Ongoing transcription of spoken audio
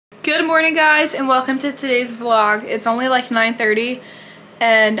morning guys, and welcome to today's vlog. It's only like 9:30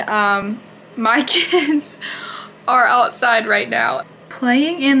 and my kids are outside right now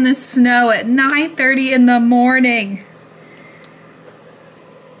playing in the snow at 9:30 in the morning.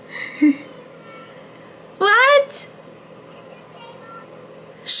 What?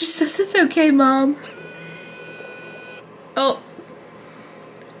 She says it's okay, Mom. Oh.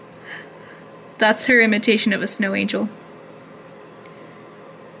 That's her imitation of a snow angel.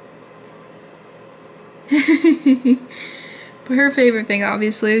 But her favorite thing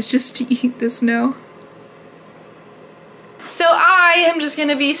obviously is just to eat the snow. So I am just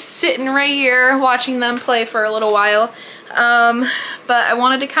gonna be sitting right here watching them play for a little while. But I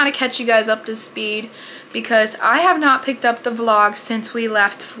wanted to kind of catch you guys up to speed because I have not picked up the vlog since we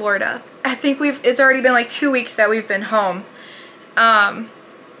left Florida. I think it's already been like 2 weeks that we've been home.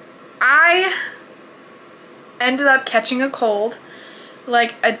 I ended up catching a cold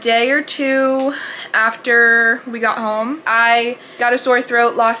like a day or two after we got home. I got a sore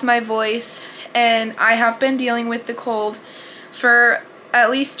throat, lost my voice, and I have been dealing with the cold for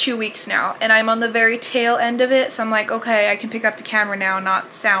at least 2 weeks now, and I'm on the very tail end of it, so I'm like, okay, I can pick up the camera now and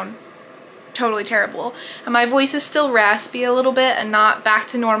not sound totally terrible. And my voice is still raspy a little bit and not back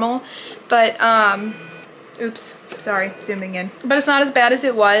to normal, but oops, sorry, zooming in. But it's not as bad as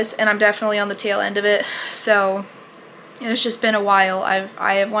it was, and I'm definitely on the tail end of it, so it's just been a while.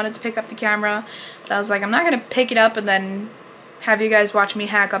 I have wanted to pick up the camera, but I was like, I'm not gonna pick it up and then have you guys watch me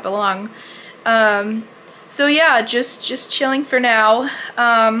hack up a lung. So yeah, just chilling for now.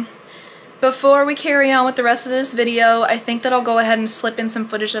 Before we carry on with the rest of this video, I think that I'll go ahead and slip in some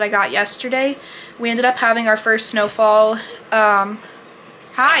footage that I got yesterday. We ended up having our first snowfall. Hi.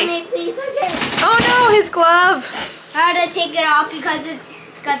 Can I please again? Oh no, his glove. I had to take it off because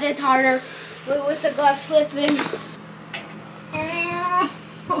it's harder with the glove slipping. There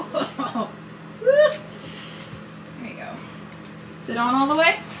you go. Is it on all the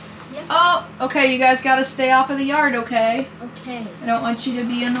way? Yep. Oh, okay, you guys gotta stay off of the yard, okay? Okay. I don't want you to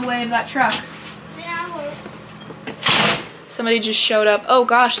be in the way of that truck. Yeah, I will. Somebody just showed up. Oh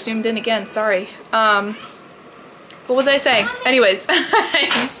gosh, zoomed in again, sorry. What was I saying? Anyways. Mom,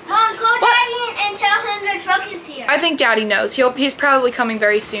 call Daddy and tell him the truck is here. I think Daddy knows. He's probably coming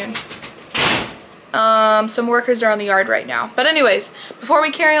very soon. Some workers are on the yard right now. But anyways, before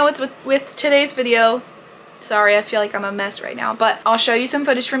we carry on with today's video, sorry, I feel like I'm a mess right now, but I'll show you some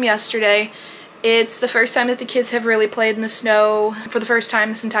footage from yesterday. It's the first time that the kids have really played in the snow for the first time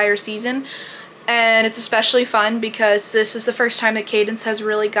this entire season. And it's especially fun because this is the first time that Cadence has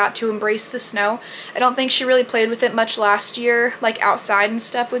really got to embrace the snow. I don't think she really played with it much last year, like outside and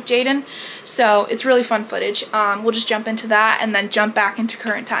stuff with Jaden. So it's really fun footage. We'll just jump into that and then jump back into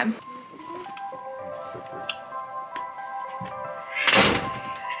current time.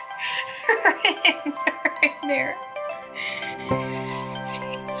 Right there.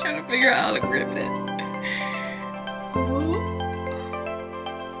 She's trying to figure out how to grip it. Oh.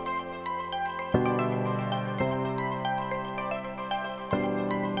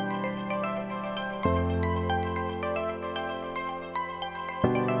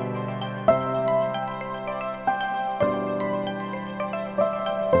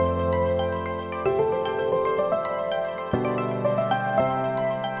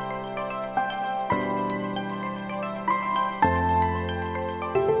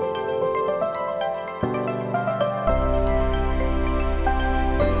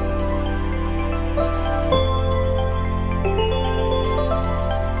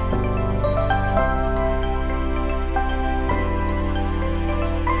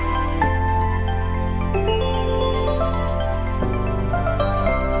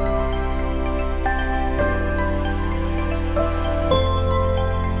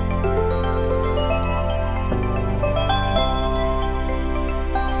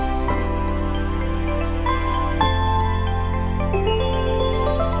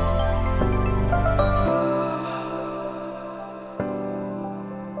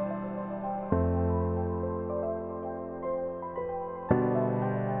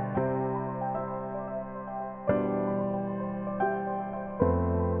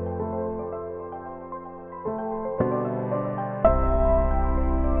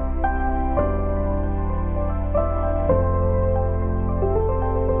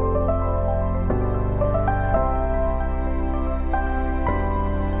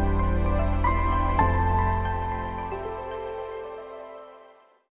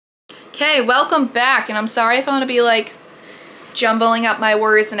 Okay, welcome back, and I'm sorry if I'm gonna be like jumbling up my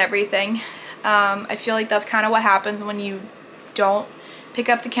words and everything. I feel like that's kind of what happens when you don't pick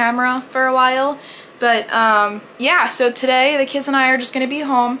up the camera for a while. But yeah, so today the kids and I are just gonna be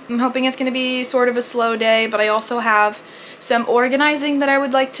home. I'm hoping it's gonna be sort of a slow day, but I also have some organizing that I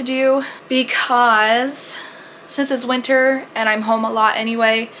would like to do because since it's winter and I'm home a lot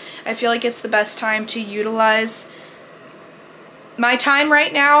anyway, I feel like it's the best time to utilize my time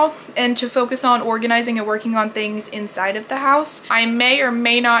right now and to focus on organizing and working on things inside of the house. I may or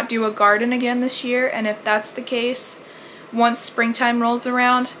may not do a garden again this year, and if that's the case, once springtime rolls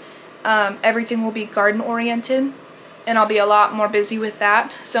around, everything will be garden oriented and I'll be a lot more busy with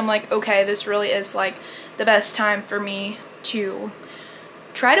that. So I'm like, okay, this really is like the best time for me to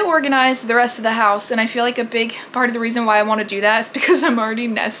try to organize the rest of the house. And I feel like a big part of the reason why I want to do that is because I'm already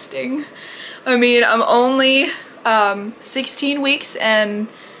nesting. I mean, I'm only 16 weeks and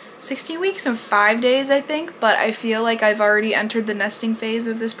 5 days, I think, but I feel like I've already entered the nesting phase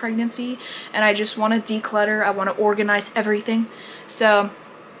of this pregnancy and I just want to declutter. I want to organize everything. So,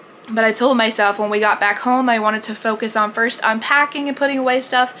 but I told myself when we got back home I wanted to focus on first unpacking and putting away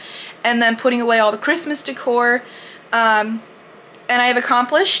stuff and then putting away all the Christmas decor. And I have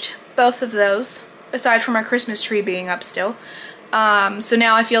accomplished both of those aside from our Christmas tree being up still. So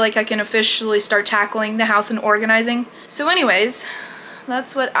now I feel like I can officially start tackling the house and organizing. So anyways,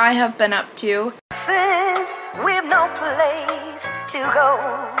 that's what I have been up to. Since we've no place to go,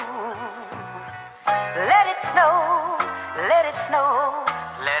 let it snow, let it snow,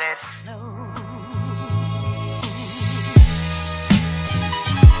 let it snow.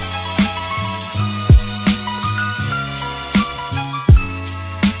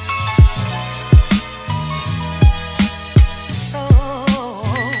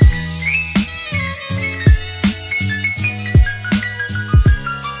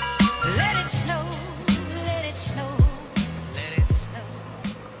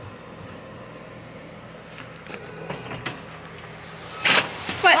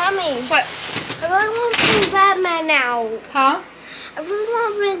 What? I really want to bring Batman out. Huh? I really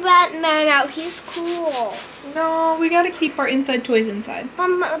want to bring Batman out. He's cool. No, we gotta keep our inside toys inside. But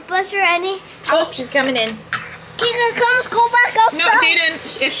is there any? Oh, she's coming in. Kika, come go back outside. No, Dayton,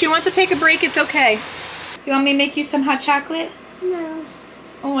 if she wants to take a break, it's okay. You want me to make you some hot chocolate? No.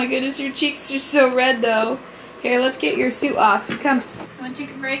 Oh my goodness, your cheeks are so red though. Here, let's get your suit off. Come. You want to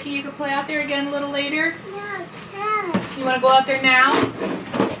take a break and you can play out there again a little later? Yeah, I can. You want to go out there now?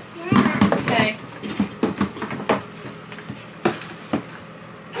 Okay.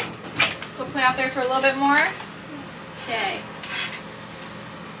 Go play out there for a little bit more? Okay.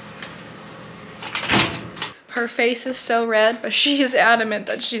 Her face is so red, but she is adamant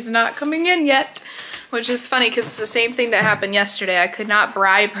that she's not coming in yet. Which is funny because it's the same thing that happened yesterday. I could not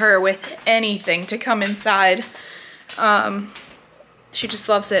bribe her with anything to come inside. She just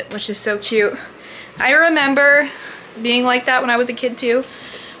loves it, which is so cute. I remember being like that when I was a kid too.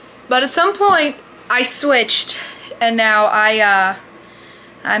 But at some point, I switched, and now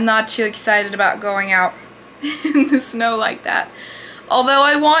I'm not too excited about going out in the snow like that. Although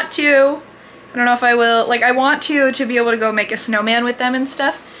I want to, I don't know if I will, like I want to be able to go make a snowman with them and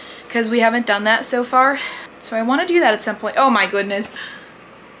stuff, because we haven't done that so far. So I want to do that at some point. Oh my goodness.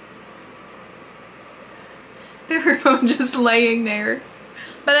 They were both just laying there.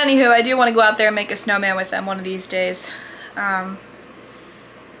 But anywho, I do want to go out there and make a snowman with them one of these days.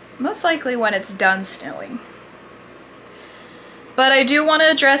 Most likely when it's done snowing. But I do want to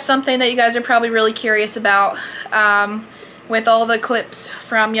address something that you guys are probably really curious about with all the clips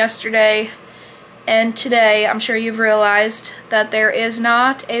from yesterday and today. I'm sure you've realized that there is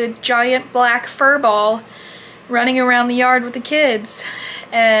not a giant black fur ball running around the yard with the kids.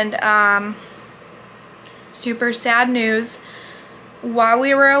 And super sad news. While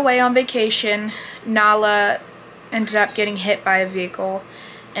we were away on vacation, Nala ended up getting hit by a vehicle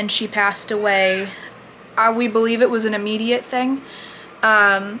and she passed away. We believe it was an immediate thing.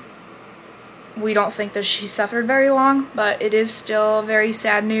 We don't think that she suffered very long, but it is still very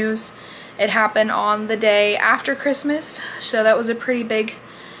sad news. It happened on the day after Christmas, so that was a pretty big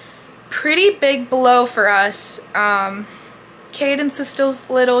blow for us. Cadence is still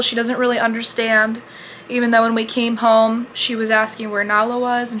little. She doesn't really understand, even though when we came home, she was asking where Nala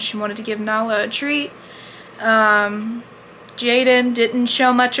was and she wanted to give Nala a treat. Jaden didn't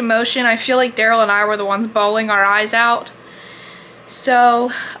show much emotion. I feel like Daryl and I were the ones bawling our eyes out.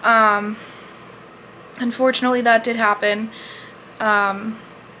 So, unfortunately that did happen. And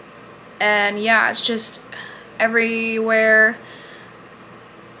yeah, it's just everywhere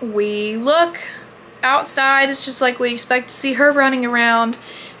we look outside, it's just like we expect to see her running around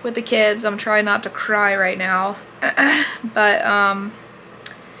with the kids. I'm trying not to cry right now. But,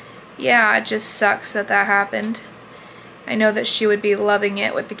 yeah, it just sucks that that happened. I know that she would be loving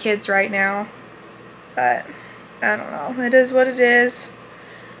it with the kids right now. But I don't know. It is what it is.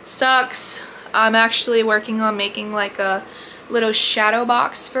 Sucks. I'm actually working on making like a little shadow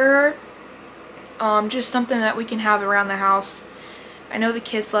box for her. Just something that we can have around the house. I know the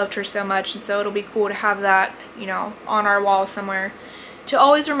kids loved her so much, and so it'll be cool to have that, you know, on our wall somewhere to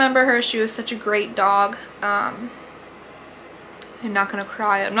always remember her. She was such a great dog. I'm not gonna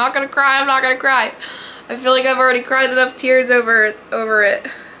cry. I'm not gonna cry. I'm not gonna cry. I feel like I've already cried enough tears over it.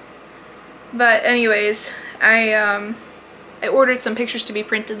 But anyways, I ordered some pictures to be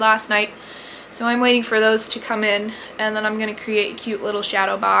printed last night, so I'm waiting for those to come in, and then I'm gonna create a cute little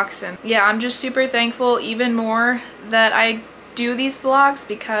shadow box. And yeah, I'm just super thankful even more that I do these vlogs,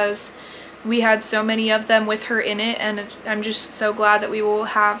 because we had so many of them with her in it, and I'm just so glad that we will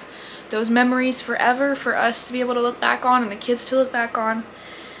have those memories forever for us to be able to look back on and the kids to look back on.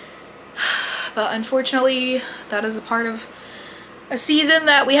 But unfortunately, that is a part of a season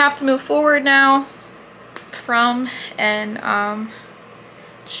that we have to move forward now from, and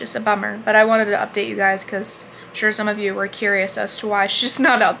it's just a bummer. But I wanted to update you guys because I'm sure some of you were curious as to why she's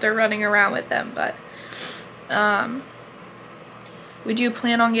not out there running around with them. But we do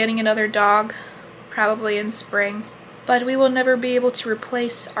plan on getting another dog, probably in spring, but we will never be able to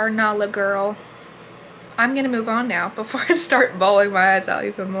replace our Nala girl. I'm gonna move on now before I start bawling my eyes out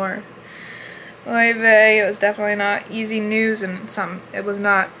even more. Oy vey, it was definitely not easy news, and it was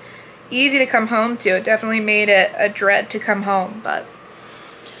not easy to come home to. It definitely made it a dread to come home, but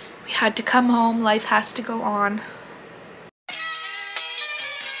we had to come home. Life has to go on.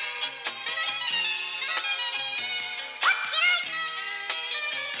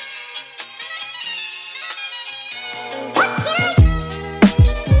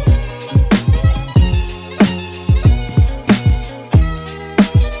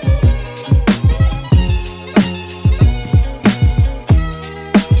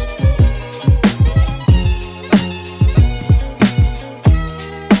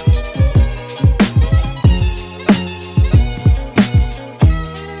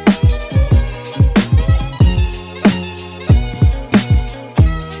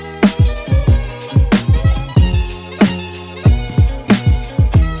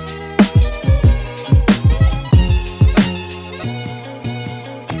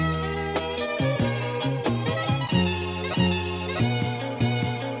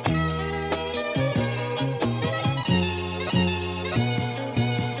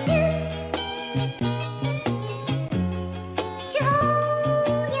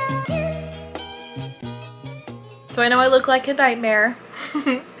 So I know I look like a nightmare.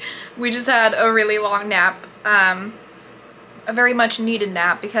 We just had a really long nap, a very much needed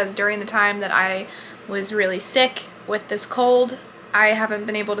nap, because during the time that I was really sick with this cold, I haven't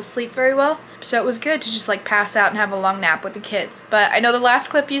been able to sleep very well. So it was good to just like pass out and have a long nap with the kids. But I know the last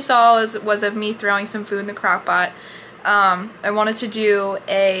clip you saw was of me throwing some food in the crock pot. I wanted to do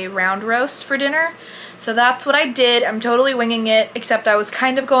a round roast for dinner, so that's what I did. I'm totally winging it, except I was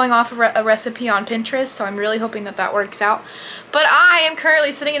kind of going off of a recipe on Pinterest, so I'm really hoping that that works out. But I am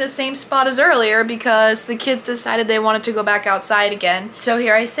currently sitting in the same spot as earlier because the kids decided they wanted to go back outside again. So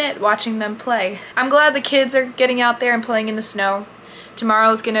here I sit watching them play. I'm glad the kids are getting out there and playing in the snow.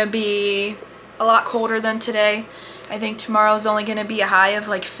 Tomorrow's gonna be a lot colder than today. I think tomorrow's only gonna be a high of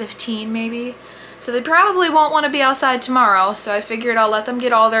like 15 maybe. So they probably won't want to be outside tomorrow, so I figured I'll let them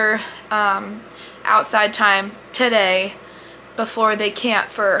get all their outside time today before they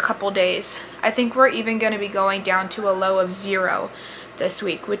can't for a couple days. I think we're even going to be going down to a low of 0 this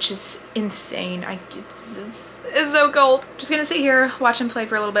week, which is insane. It's so cold. Just going to sit here, watch them play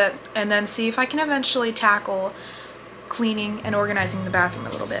for a little bit, and then see if I can eventually tackle cleaning and organizing the bathroom a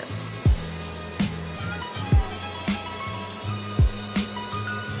little bit.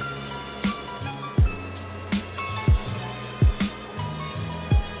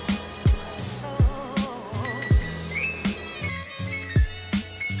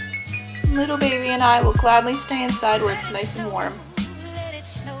 Little baby and I will gladly stay inside where it's nice and warm.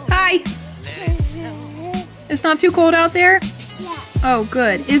 Hi! It's not too cold out there? Yeah. Oh,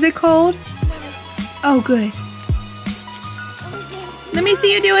 good. Is it cold? Oh, good. Let me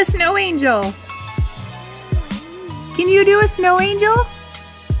see you do a snow angel. Can you do a snow angel?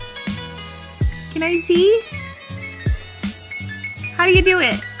 Can I see? How do you do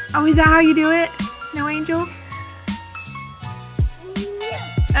it? Oh, is that how you do it? Snow angel?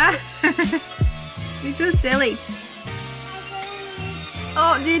 Ah, you're so silly.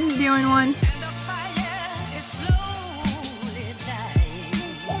 Oh, Jaden's doing one.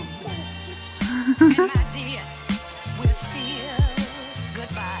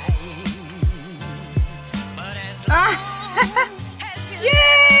 Ah.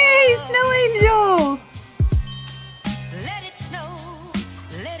 Yay! Snow angel!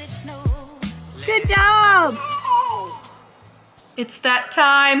 Good job. It's that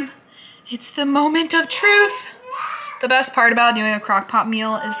time. It's the moment of truth. The best part about doing a crock pot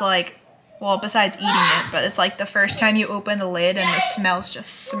meal is like, well, besides eating it, but it's like the first time you open the lid and the smells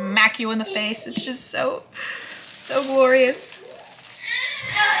just smack you in the face. It's just so glorious.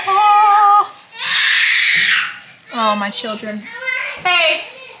 Oh, oh my children. Hey,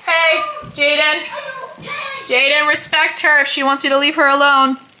 Jaden. Jaden, respect her if she wants you to leave her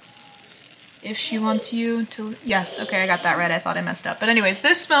alone. If she wants you to, yes, okay, I got that right. I thought I messed up. But anyways,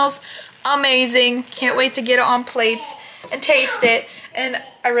 this smells amazing. Can't wait to get it on plates and taste it. And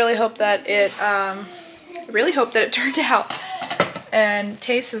I really hope that it, turned out and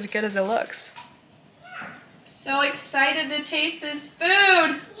tastes as good as it looks. So excited to taste this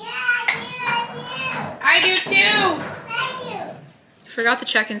food. Yeah, I do too. I Forgot to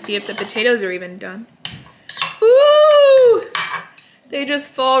check and see if the potatoes are even done. Ooh! They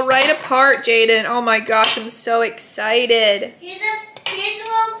just fall right apart, Jaden. Oh my gosh, I'm so excited. Here's a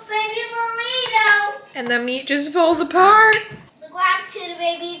little baby burrito. And the meat just falls apart. Look what happened to the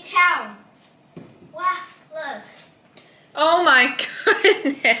baby town. Wow, look. Oh my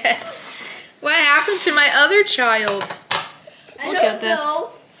goodness. What happened to my other child? Look at this.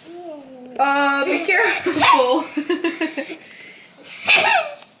 Be careful.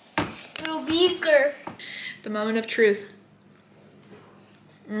 Little beaker. The moment of truth.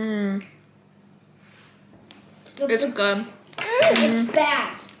 Mmm. It's good. It's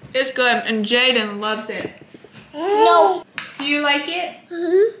bad. It's good, and Jaden loves it. No. Do you like it?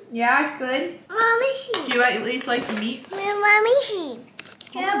 Mm-hmm. Yeah, it's good. Mommy, Do you at least like the meat? Mommy,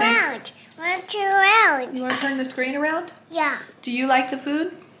 turn around. Want to around? You want to turn the screen around? Yeah. Do you like the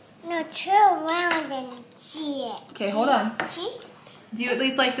food? No, turn around and see it. Okay, hold on. See? Do you at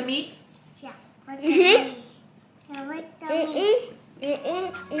least like the meat? Yeah. I like the meat.